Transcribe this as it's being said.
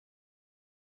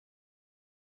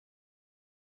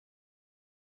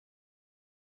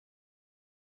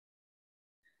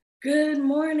Good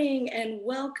morning and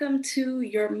welcome to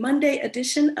your Monday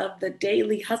edition of the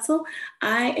Daily Hustle.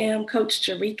 I am Coach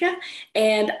Jerika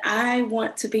and I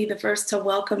want to be the first to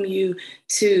welcome you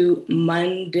to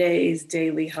Monday's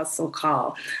Daily Hustle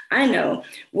call. I know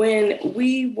when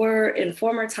we were in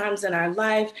former times in our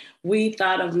life, we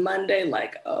thought of Monday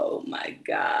like, oh my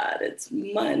God, it's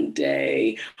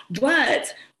Monday.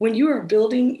 But when you are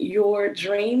building your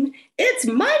dream, it's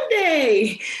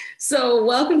Monday. So,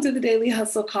 welcome to the Daily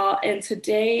Hustle Call. And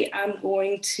today I'm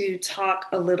going to talk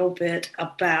a little bit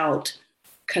about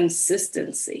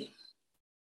consistency.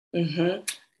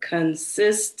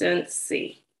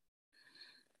 Consistency.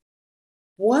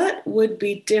 What would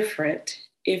be different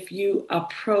if you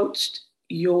approached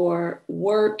your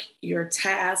work, your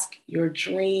task, your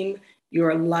dream,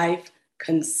 your life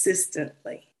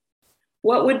consistently?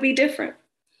 What would be different?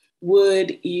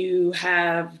 Would you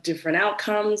have different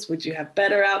outcomes? Would you have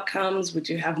better outcomes? Would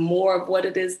you have more of what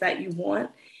it is that you want?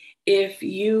 If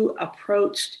you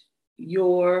approached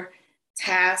your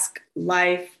task,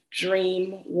 life,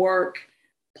 dream, work,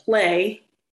 play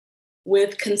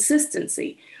with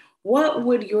consistency, what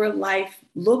would your life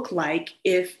look like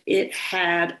if it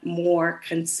had more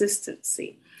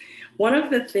consistency? One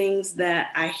of the things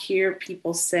that I hear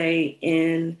people say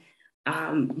in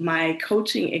my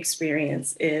coaching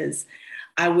experience is,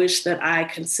 I wish that I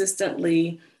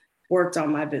consistently worked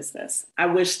on my business. I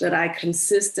wish that I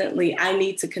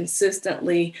need to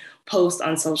consistently post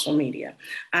on social media.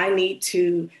 I need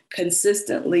to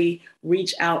consistently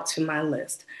reach out to my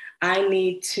list. I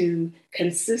need to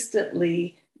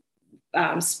consistently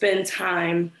spend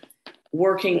time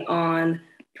working on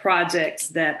projects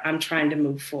that I'm trying to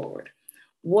move forward.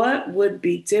 What would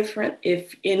be different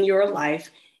if in your life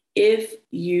if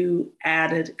you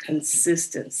added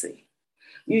consistency?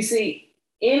 You see,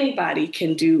 anybody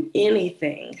can do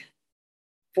anything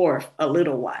for a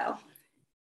little while.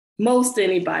 Most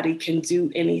anybody can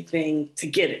do anything to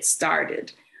get it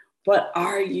started. But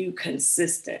are you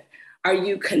consistent? Are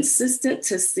you consistent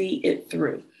to see it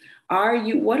through?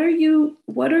 What are you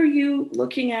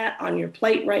looking at on your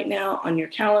plate right now, on your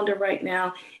calendar right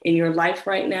now, in your life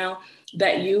right now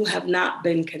that you have not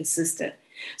been consistent?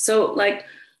 So like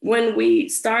when we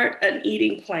start an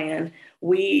eating plan,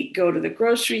 we go to the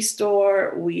grocery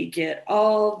store, we get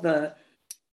all the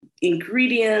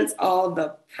ingredients, all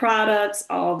the products,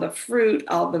 all the fruit,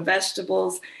 all the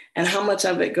vegetables, and how much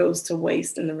of it goes to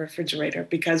waste in the refrigerator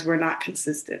because we're not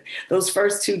consistent. Those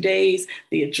first 2 days,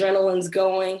 the adrenaline's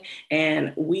going,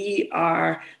 and we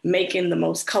are making the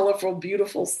most colorful,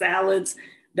 beautiful salads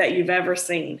that you've ever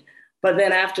seen. But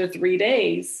then after 3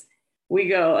 days, we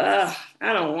go,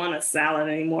 I don't want a salad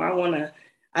anymore.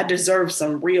 I deserve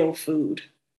some real food.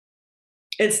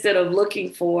 Instead of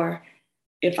looking for,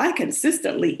 if I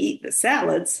consistently eat the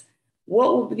salads,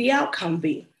 what will the outcome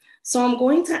be? So I'm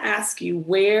going to ask you,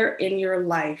 where in your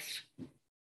life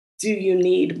do you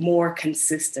need more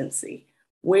consistency?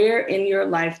 Where in your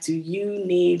life do you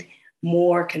need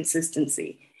more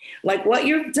consistency? Like what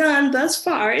you've done thus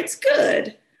far, it's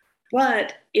good.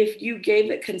 But if you gave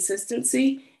it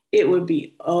consistency, it would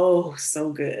be oh so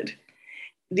good.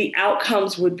 The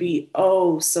outcomes would be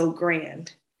oh so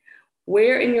grand.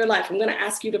 Where in your life? I'm going to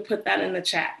ask you to put that in the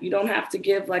chat. You don't have to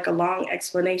give like a long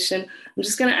explanation. I'm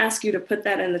just going to ask you to put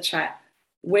that in the chat.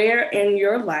 Where in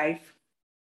your life,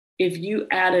 if you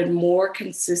added more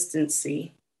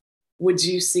consistency, would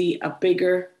you see a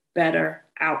bigger, better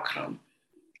outcome?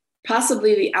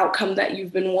 Possibly the outcome that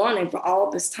you've been wanting for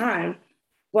all this time,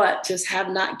 but just have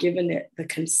not given it the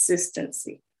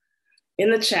consistency. In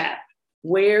the chat,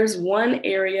 where's one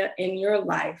area in your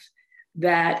life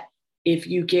that if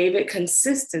you gave it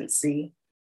consistency,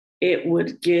 it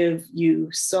would give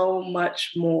you so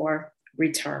much more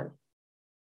return?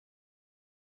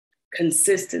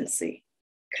 Consistency.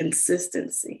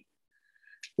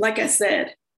 Like I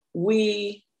said,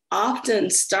 we often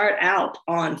start out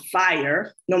on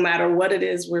fire, no matter what it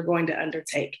is we're going to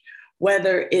undertake,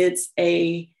 whether it's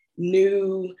a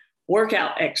new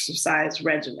workout exercise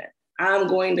regimen. I'm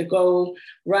going to go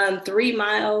run 3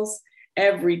 miles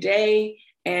every day.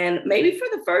 And maybe for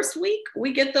the first week,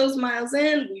 we get those miles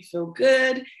in, we feel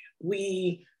good.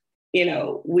 We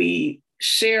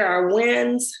share our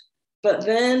wins. But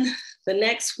then the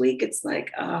next week, it's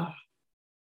like,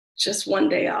 just 1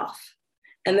 day off.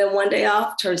 And then 1 day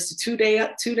off turns to 2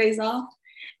 days off.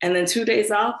 And then 2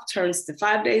 days off turns to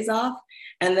 5 days off.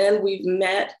 And then we've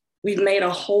made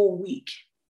a whole week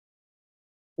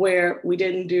where we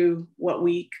didn't do what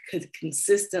we could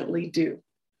consistently do.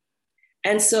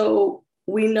 And so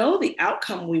we know the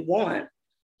outcome we want.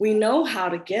 We know how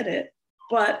to get it,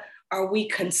 but are we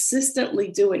consistently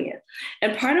doing it?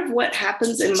 And part of what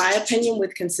happens, in my opinion,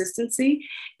 with consistency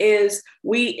is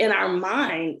we in our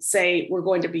mind say we're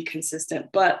going to be consistent,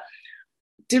 but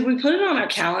did we put it on our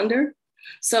calendar?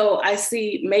 So I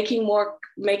see you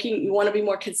want to be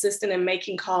more consistent in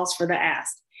making calls for the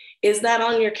ask. Is that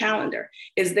on your calendar?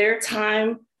 Is there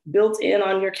time built in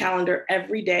on your calendar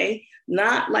every day?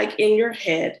 Not like in your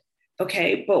head,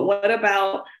 okay, but what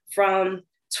about from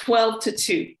 12 to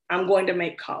 2, I'm going to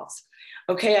make calls.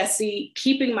 Okay, I see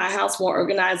keeping my house more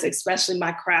organized, especially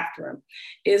my craft room.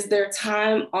 Is there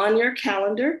time on your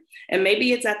calendar? And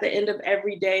maybe it's at the end of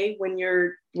every day when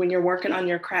you're working on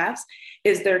your crafts.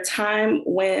 Is there time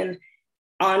when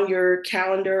on your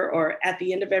calendar or at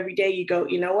the end of every day you go,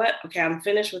 you know what? Okay, I'm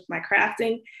finished with my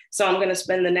crafting. So I'm going to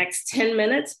spend the next 10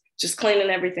 minutes just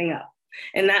cleaning everything up.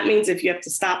 And that means if you have to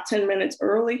stop 10 minutes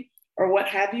early or what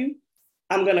have you,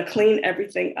 I'm going to clean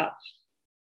everything up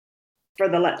for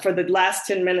the last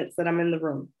 10 minutes that I'm in the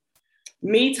room.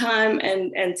 Me time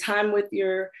and time with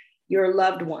your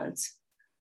loved ones.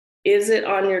 Is it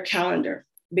on your calendar?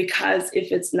 Because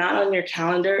if it's not on your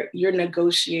calendar, you're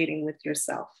negotiating with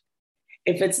yourself.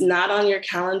 If it's not on your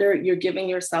calendar, you're giving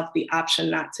yourself the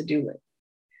option not to do it.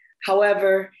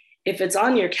 However, if it's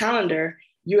on your calendar,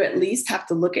 you at least have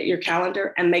to look at your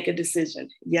calendar and make a decision.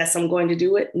 Yes, I'm going to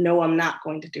do it. No, I'm not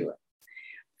going to do it.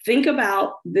 Think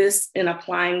about this in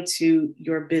applying to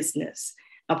your business,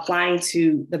 applying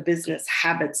to the business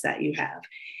habits that you have.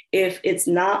 If it's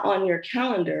not on your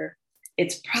calendar,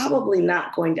 it's probably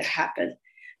not going to happen,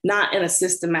 not in a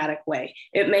systematic way.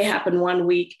 It may happen one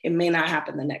week, it may not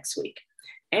happen the next week.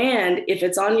 And if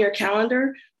it's on your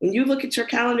calendar, when you look at your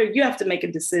calendar, you have to make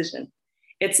a decision.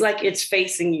 It's like it's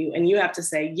facing you and you have to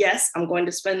say, yes, I'm going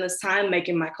to spend this time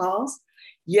making my calls.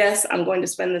 Yes, I'm going to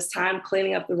spend this time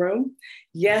cleaning up the room.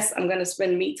 Yes, I'm going to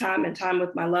spend me time and time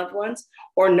with my loved ones,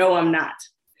 or no, I'm not.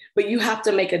 But you have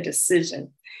to make a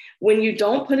decision. When you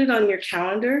don't put it on your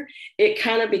calendar, it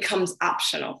kind of becomes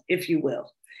optional, if you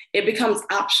will. It becomes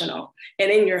optional.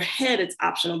 And in your head, it's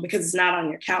optional because it's not on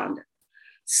your calendar.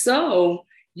 So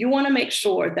you want to make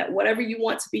sure that whatever you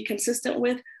want to be consistent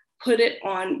with, put it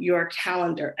on your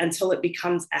calendar until it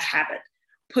becomes a habit.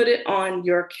 Put it on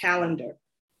your calendar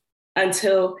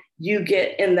until you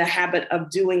get in the habit of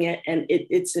doing it. And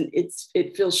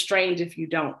it feels strange if you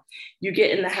don't. You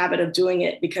get in the habit of doing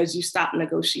it because you stop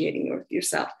negotiating with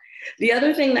yourself. The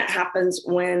other thing that happens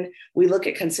when we look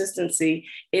at consistency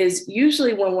is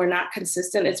usually when we're not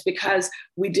consistent, it's because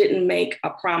we didn't make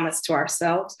a promise to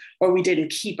ourselves or we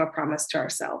didn't keep a promise to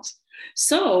ourselves.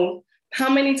 So how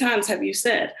many times have you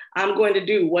said, I'm going to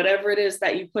do whatever it is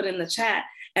that you put in the chat?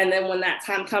 And then when that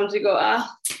time comes, you go,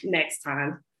 next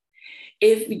time.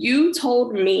 If you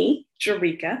told me,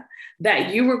 Jerika,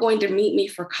 that you were going to meet me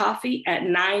for coffee at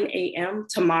 9 a.m.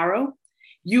 tomorrow,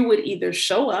 you would either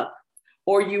show up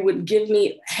or you would give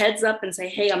me heads up and say,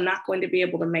 hey, I'm not going to be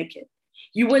able to make it.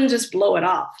 You wouldn't just blow it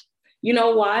off. You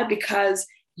know why? Because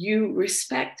you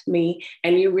respect me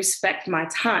and you respect my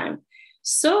time.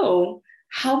 So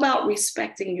how about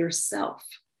respecting yourself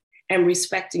and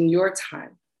respecting your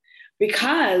time?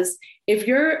 Because if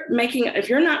you're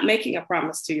not making a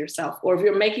promise to yourself, or if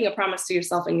you're making a promise to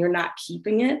yourself and you're not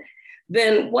keeping it,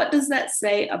 then what does that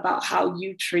say about how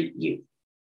you treat you?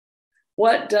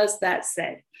 What does that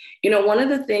say? One of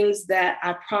the things that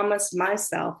I promised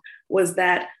myself was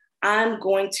that I'm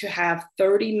going to have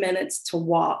 30 minutes to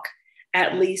walk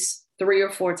at least 3 or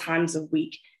 4 times a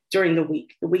week during the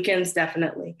week. The weekends,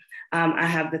 definitely, I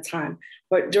have the time.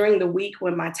 But during the week,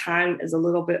 when my time is a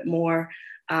little bit more,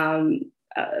 has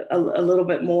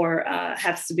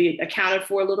to be accounted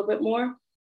for a little bit more,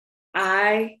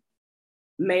 I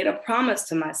made a promise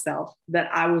to myself that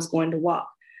I was going to walk.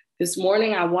 This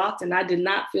morning I walked and I did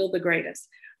not feel the greatest,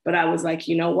 but I was like,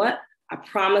 you know what? I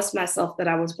promised myself that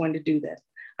I was going to do that.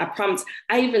 I promised.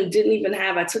 I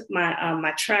took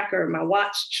my tracker, my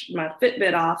watch, my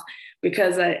Fitbit off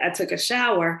because I took a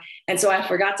shower. And so I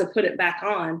forgot to put it back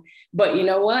on. But you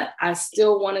know what? I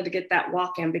still wanted to get that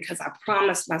walk in because I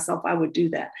promised myself I would do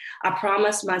that. I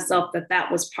promised myself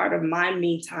that was part of my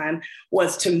me time,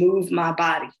 was to move my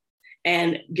body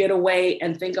and get away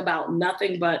and think about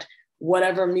nothing but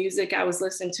whatever music I was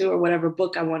listening to or whatever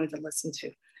book I wanted to listen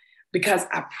to. Because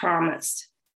I promised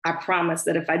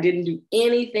that if I didn't do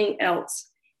anything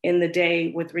else in the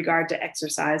day with regard to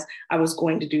exercise, I was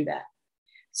going to do that.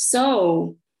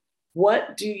 So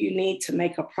what do you need to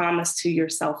make a promise to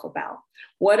yourself about?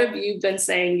 What have you been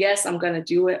saying? Yes, I'm going to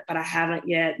do it, but I haven't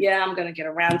yet. Yeah, I'm going to get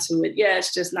around to it. Yeah,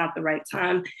 it's just not the right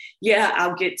time. Yeah,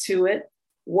 I'll get to it.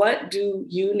 What do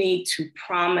you need to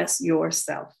promise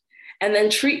yourself? And then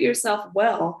treat yourself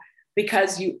well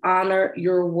because you honor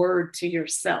your word to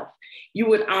yourself. You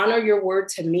would honor your word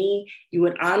to me. You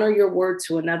would honor your word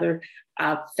to another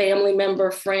family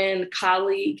member, friend,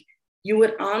 colleague. You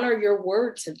would honor your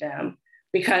word to them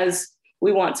because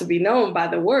we want to be known by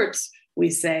the words we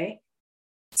say.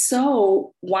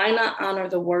 So why not honor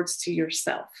the words to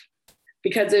yourself?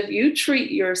 Because if you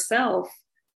treat yourself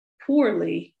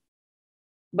poorly,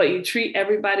 but you treat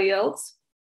everybody else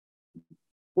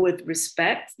with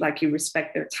respect, like you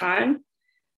respect their time,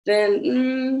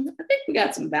 then I think we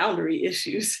got some boundary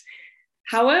issues.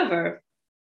 However,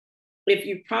 if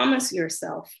you promise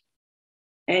yourself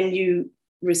and you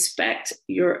respect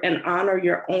and honor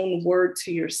your own word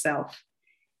to yourself,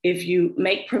 if you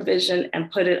make provision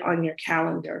and put it on your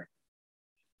calendar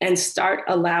and start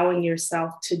allowing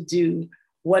yourself to do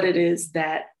what it is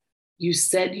that you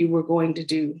said you were going to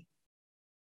do,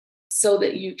 so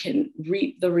that you can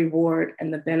reap the reward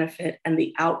and the benefit and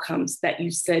the outcomes that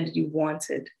you said you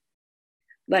wanted.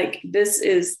 Like, this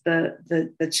is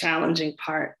the challenging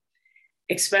part,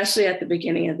 especially at the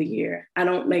beginning of the year. I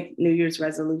don't make New Year's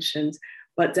resolutions,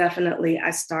 but definitely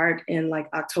I start in like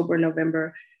October,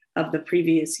 November of the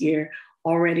previous year,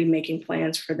 already making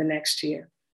plans for the next year.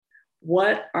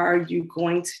 What are you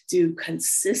going to do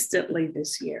consistently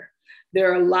this year?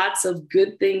 There are lots of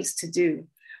good things to do.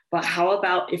 But how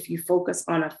about if you focus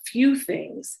on a few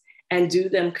things and do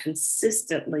them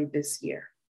consistently this year?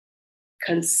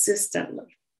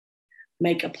 Consistently.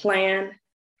 Make a plan,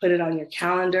 put it on your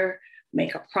calendar,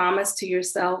 make a promise to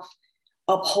yourself,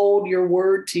 uphold your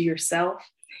word to yourself.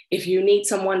 If you need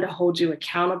someone to hold you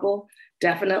accountable,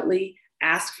 definitely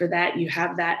ask for that. You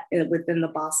have that within the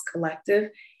Boss Collective.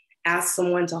 Ask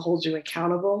someone to hold you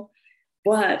accountable,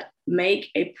 but make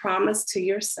a promise to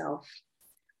yourself.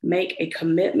 Make a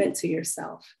commitment to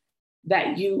yourself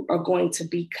that you are going to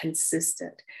be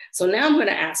consistent. So now I'm going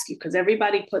to ask you, because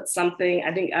everybody put something,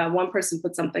 I think one person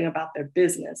put something about their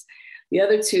business. The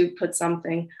other two put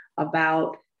something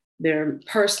about their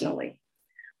personally.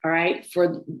 All right.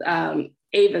 For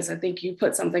Avis, I think you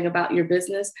put something about your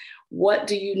business. What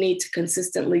do you need to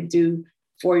consistently do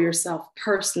for yourself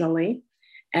personally?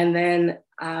 And then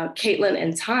Caitlin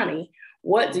and Tani,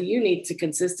 what do you need to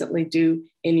consistently do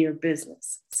in your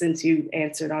business, since you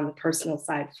answered on the personal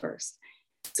side first?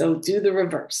 So do the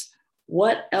reverse.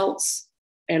 What else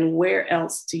and where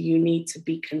else do you need to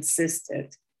be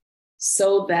consistent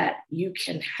so that you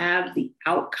can have the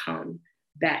outcome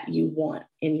that you want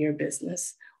in your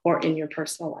business or in your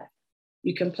personal life?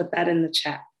 You can put that in the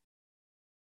chat.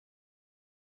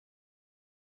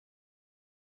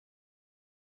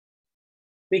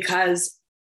 Because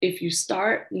if you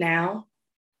start now,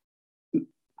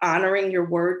 honoring your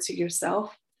word to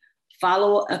yourself,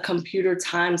 follow a computer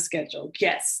time schedule.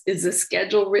 Yes, is the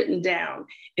schedule written down?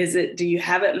 Do you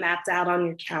have it mapped out on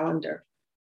your calendar?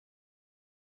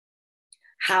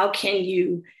 How can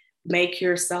you make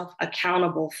yourself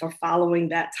accountable for following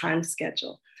that time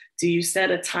schedule? Do you set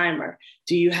a timer?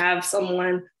 Do you have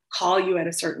someone call you at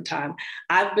a certain time?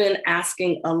 I've been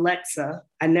asking Alexa,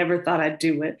 I never thought I'd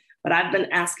do it, but I've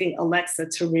been asking Alexa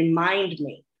to remind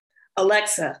me.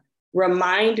 Alexa,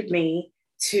 remind me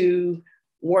to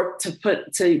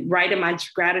write in my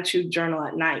gratitude journal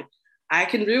at night. I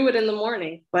can do it in the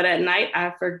morning, but at night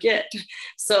I forget.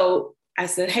 So I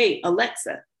said, hey,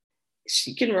 Alexa,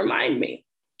 she can remind me.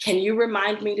 Can you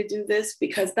remind me to do this?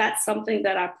 Because that's something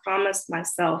that I promised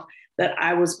myself that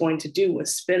I was going to do,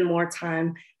 was spend more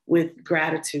time with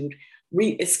gratitude.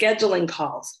 Scheduling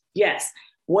calls. Yes.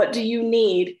 What do you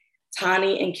need,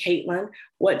 Tani and Caitlin?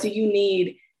 What do you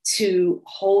need to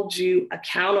hold you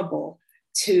accountable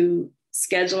to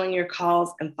scheduling your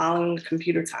calls and following the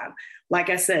computer time? Like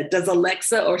I said, does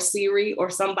Alexa or Siri or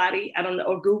somebody, I don't know,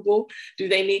 or Google, do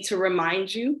they need to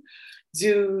remind you?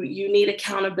 Do you need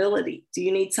accountability? Do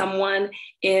you need someone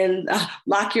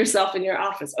lock yourself in your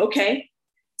office? Okay.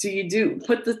 Do you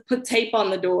put tape on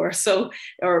the door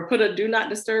or put a do not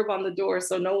disturb on the door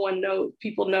so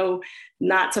people know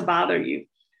not to bother you?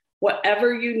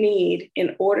 Whatever you need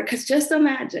in order, because just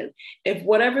imagine if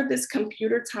whatever this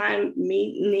computer time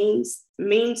means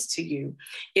to you,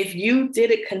 if you did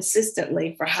it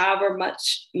consistently for however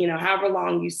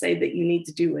long you say that you need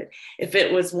to do it, if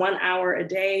it was 1 hour a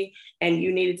day and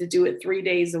you needed to do it 3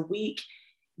 days a week,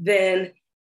 then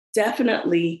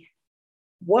definitely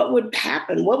what would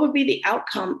happen? What would be the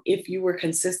outcome if you were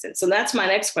consistent? So that's my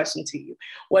next question to you.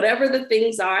 Whatever the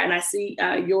things are, and I see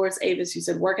yours, Avis, you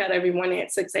said work out every morning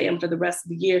at 6 a.m. for the rest of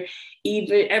the year,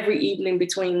 even every evening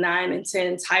between 9 and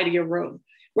 10, tidy your room,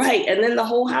 right? And then the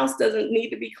whole house doesn't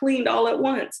need to be cleaned all at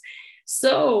once.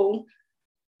 So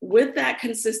with that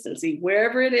consistency,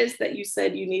 wherever it is that you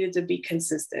said you needed to be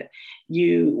consistent,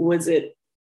 was it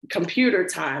computer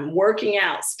time, working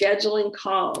out, scheduling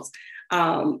calls,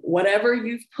 whatever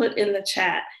you've put in the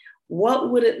chat,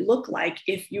 what would it look like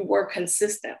if you were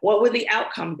consistent? What would the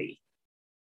outcome be?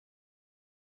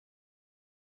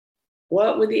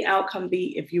 What would the outcome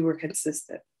be if you were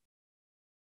consistent?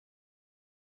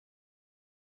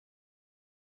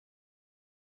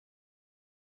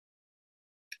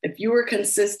 If you were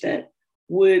consistent,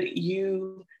 would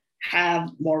you have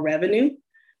more revenue?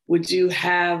 Would you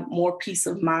have more peace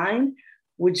of mind?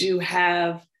 Would you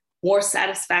have more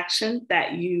satisfaction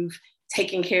that you've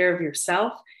taken care of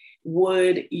yourself?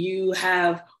 Would you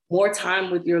have more time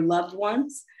with your loved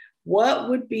ones? What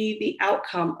would be the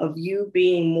outcome of you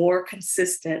being more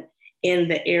consistent in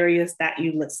the areas that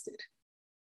you listed?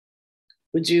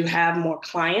 Would you have more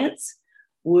clients?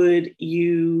 Would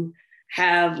you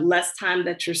have less time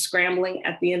that you're scrambling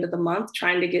at the end of the month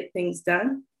trying to get things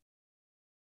done?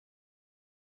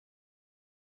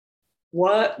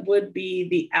 What would be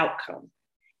the outcome?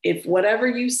 If whatever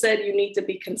you said you need to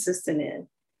be consistent in,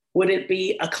 would it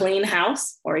be a clean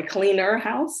house or a cleaner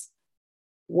house?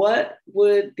 What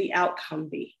would the outcome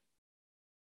be?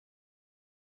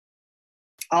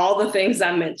 All the things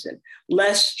I mentioned,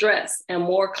 less stress and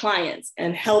more clients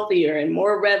and healthier and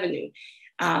more revenue,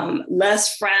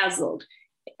 less frazzled,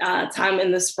 time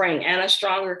in the spring, and a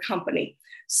stronger company.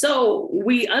 So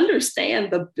we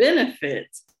understand the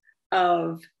benefits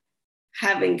of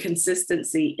having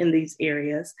consistency in these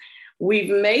areas. We've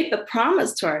made the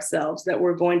promise to ourselves that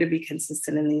we're going to be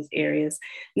consistent in these areas.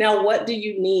 Now, what do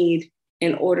you need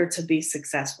in order to be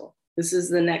successful? This is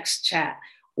the next chat.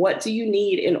 What do you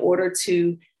need in order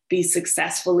to be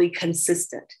successfully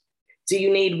consistent? Do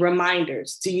you need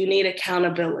reminders? Do you need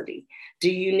accountability? Do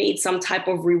you need some type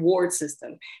of reward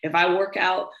system? If I work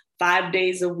out 5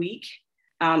 days a week,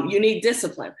 you need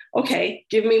discipline. Okay,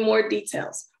 give me more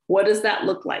details. What does that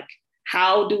look like?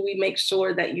 How do we make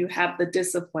sure that you have the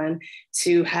discipline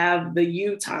to have the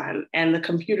you time and the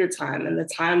computer time and the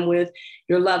time with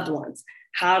your loved ones?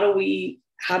 How do we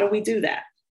do that?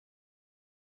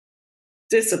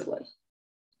 Discipline.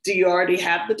 Do you already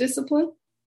have the discipline?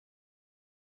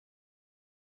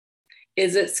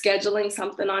 Is it scheduling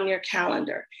something on your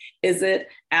calendar? Is it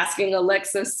asking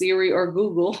Alexa, Siri, or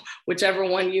Google, whichever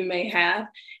one you may have?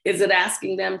 Is it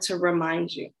asking them to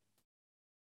remind you?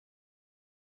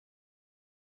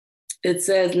 It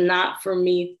says not for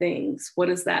me things. What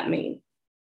does that mean?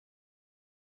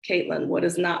 Caitlin, what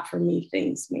does not for me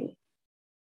things mean?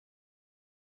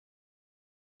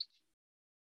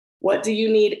 What do you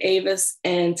need, Avis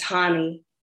and Tani,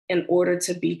 in order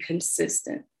to be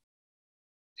consistent?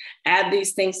 Add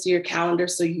these things to your calendar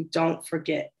so you don't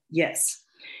forget. Yes.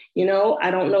 You know, I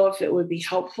don't know if it would be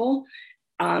helpful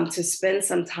to spend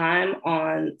some time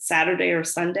on Saturday or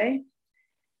Sunday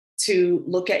to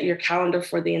look at your calendar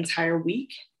for the entire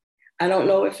week. I don't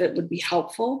know if it would be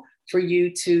helpful for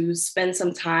you to spend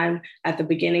some time at the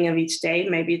beginning of each day.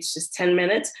 Maybe it's just 10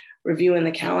 minutes reviewing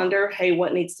the calendar. Hey,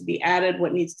 what needs to be added?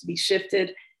 What needs to be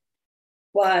shifted?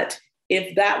 But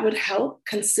if that would help,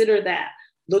 consider that,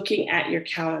 looking at your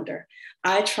calendar.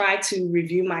 I try to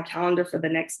review my calendar for the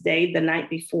next day, the night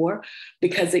before,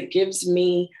 because it gives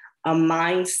me a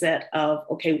mindset of,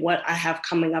 okay, what I have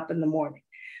coming up in the morning.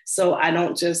 So I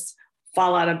don't just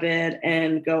fall out of bed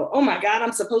and go, oh my God,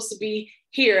 I'm supposed to be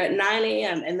here at 9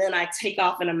 a.m. And then I take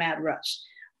off in a mad rush.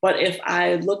 But if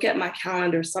I look at my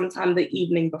calendar sometime the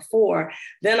evening before,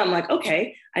 then I'm like,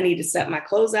 okay, I need to set my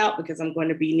clothes out because I'm going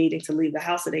to be needing to leave the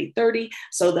house at 8:30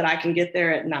 so that I can get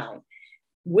there at 9.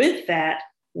 With that,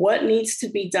 what needs to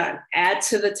be done? Add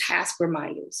to the task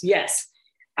reminders. Yes,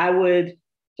 I would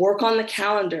work on the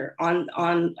calendar on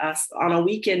a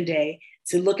weekend day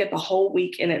to look at the whole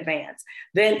week in advance.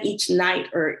 Then each night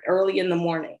or early in the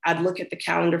morning, I'd look at the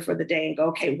calendar for the day and go,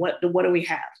 okay, what do we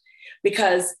have?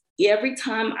 Because every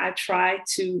time I try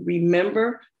to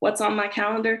remember what's on my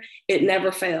calendar, it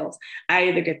never fails. I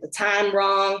either get the time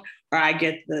wrong or I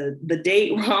get the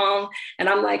date wrong. And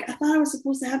I'm like, I thought I was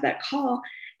supposed to have that call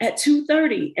at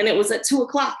 2:30 and it was at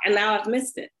 2:00 and now I've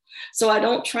missed it. So I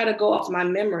don't try to go off my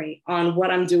memory on what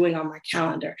I'm doing on my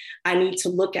calendar. I need to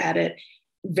look at it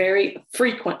very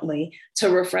frequently to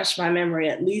refresh my memory,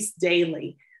 at least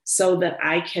daily, so that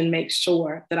I can make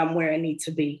sure that I'm where I need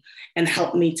to be and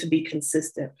help me to be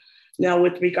consistent. Now,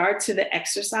 with regard to the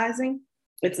exercising,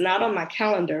 it's not on my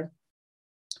calendar,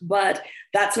 but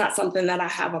that's not something that I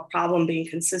have a problem being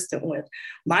consistent with.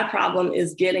 My problem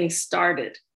is getting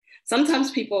started. Sometimes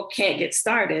people can't get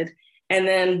started. And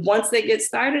then once they get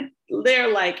started,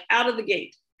 they're like out of the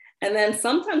gate. And then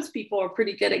sometimes people are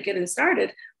pretty good at getting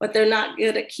started, but they're not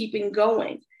good at keeping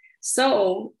going.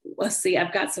 So let's see,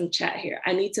 I've got some chat here.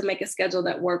 I need to make a schedule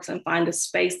that works and find a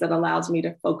space that allows me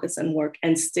to focus and work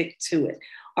and stick to it.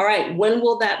 All right, when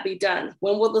will that be done?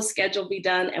 When will the schedule be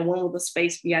done? And when will the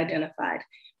space be identified?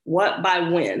 What by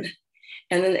when?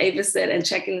 And then Ava said, and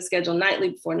checking the schedule nightly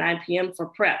before 9 p.m. for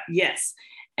prep. Yes.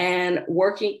 And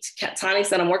working, Tani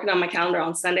said, I'm working on my calendar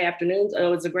on Sunday afternoons.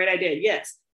 Oh, it's a great idea.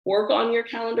 Yes. Work on your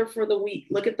calendar for the week.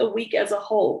 Look at the week as a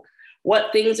whole.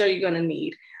 What things are you going to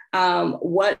need?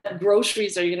 What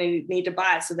groceries are you going to need to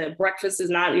buy so that breakfast is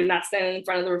not, you're not standing in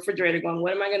front of the refrigerator going,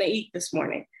 what am I going to eat this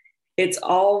morning? It's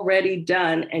already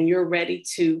done and you're ready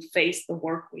to face the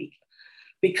work week.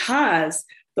 Because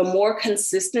the more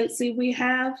consistency we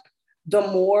have, the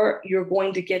more you're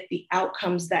going to get the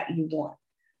outcomes that you want.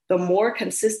 The more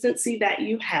consistency that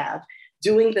you have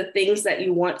doing the things that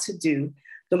you want to do,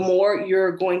 the more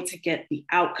you're going to get the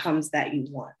outcomes that you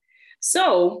want.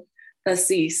 So let's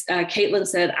see, Caitlin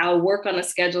said, I'll work on a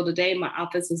schedule today. My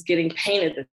office is getting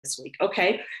painted this week.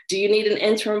 Okay, do you need an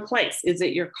interim place? Is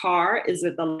it your car? Is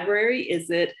it the library? Is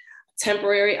it a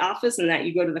temporary office and that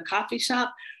you go to the coffee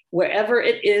shop? Wherever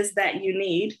it is that you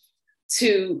need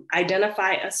to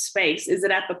identify a space. Is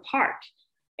it at the park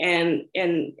and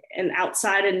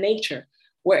outside in nature?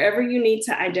 Wherever you need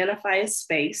to identify a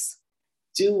space,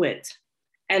 do it.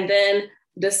 And then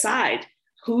decide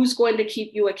who's going to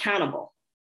keep you accountable.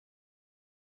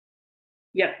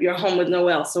 Yep, you're home with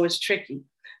Noelle, so it's tricky.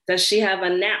 Does she have a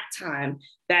nap time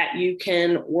that you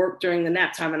can work during the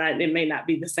nap time? And it may not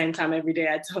be the same time every day.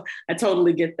 I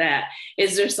totally get that.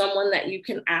 Is there someone that you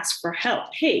can ask for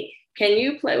help? Hey, can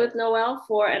you play with Noelle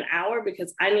for an hour?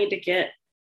 Because I need to get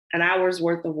an hour's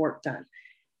worth of work done.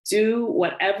 Do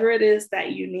whatever it is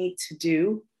that you need to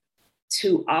do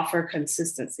to offer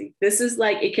consistency. This is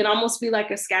like, it can almost be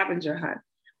like a scavenger hunt.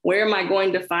 Where am I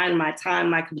going to find my time,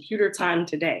 my computer time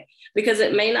today? Because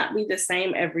it may not be the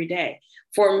same every day.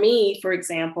 For me, for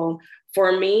example,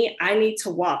 I need to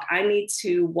walk. I need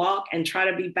to walk and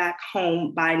try to be back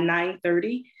home by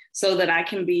 9:30 so that I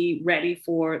can be ready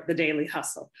for the daily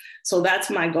hustle. So that's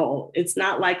my goal. It's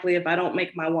not likely if I don't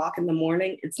make my walk in the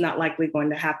morning, it's not likely going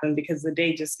to happen because the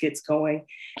day just gets going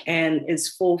and is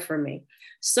full for me.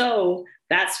 So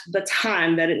that's the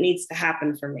time that it needs to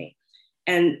happen for me.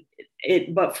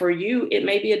 But for you, it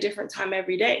may be a different time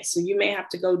every day. So you may have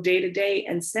to go day to day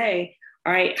and say,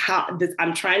 all right,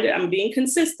 I'm being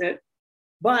consistent,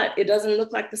 but it doesn't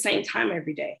look like the same time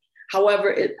every day.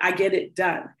 However, I get it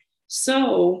done.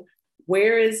 So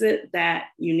where is it that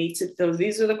you need to, so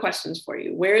these are the questions for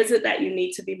you. Where is it that you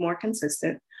need to be more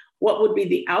consistent? What would be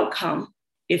the outcome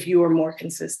if you were more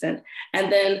consistent?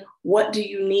 And then what do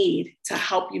you need to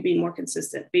help you be more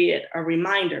consistent? Be it a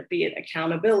reminder, be it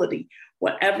accountability,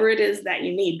 whatever it is that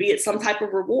you need, be it some type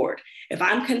of reward. If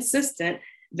I'm consistent,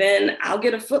 then I'll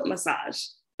get a foot massage.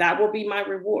 That will be my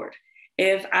reward.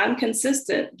 If I'm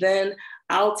consistent, then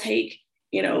I'll take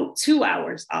 2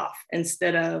 hours off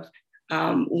instead of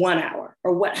 1 hour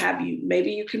or what have you.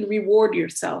 Maybe you can reward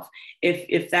yourself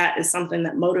if that is something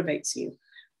that motivates you.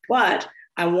 But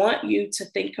I want you to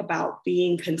think about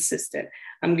being consistent.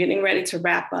 I'm getting ready to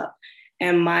wrap up.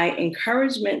 And my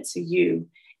encouragement to you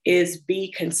is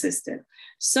be consistent.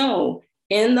 So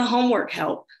in the homework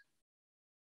help,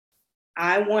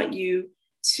 I want you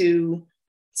to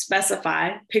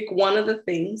pick one of the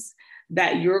things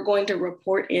that you're going to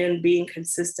report in being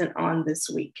consistent on this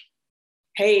week.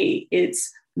 Hey,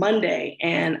 it's Monday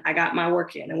and I got my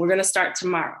work in and we're going to start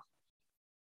tomorrow.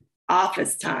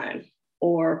 Office time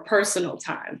or personal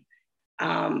time,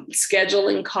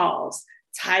 scheduling calls,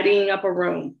 tidying up a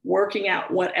room, working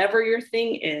out, whatever your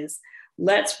thing is,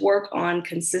 let's work on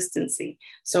consistency.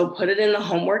 So put it in the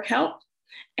homework help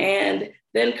and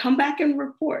then come back and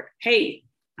report. Hey,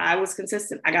 I was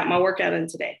consistent. I got my workout in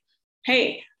today.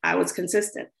 Hey, I was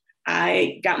consistent.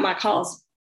 I got my calls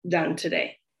done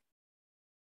today.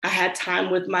 I had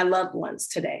time with my loved ones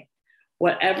today.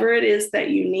 Whatever it is that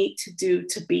you need to do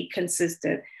to be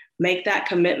consistent, make that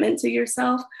commitment to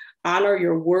yourself, honor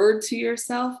your word to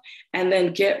yourself, and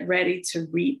then get ready to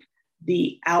reap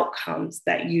the outcomes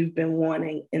that you've been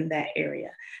wanting in that area.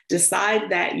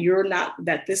 Decide that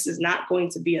that this is not going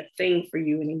to be a thing for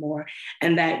you anymore,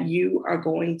 and that you are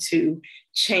going to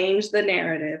change the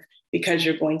narrative because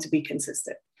you're going to be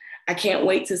consistent. I can't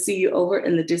wait to see you over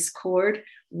in the Discord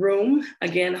room.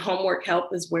 Again, homework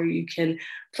help is where you can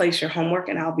place your homework,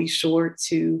 and I'll be sure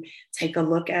to take a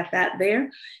look at that there.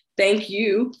 Thank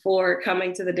you for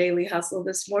coming to the Daily Hustle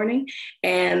this morning.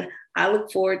 And I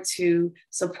look forward to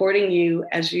supporting you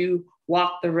as you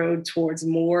walk the road towards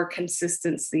more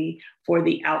consistency for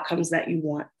the outcomes that you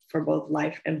want for both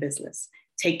life and business.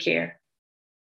 Take care.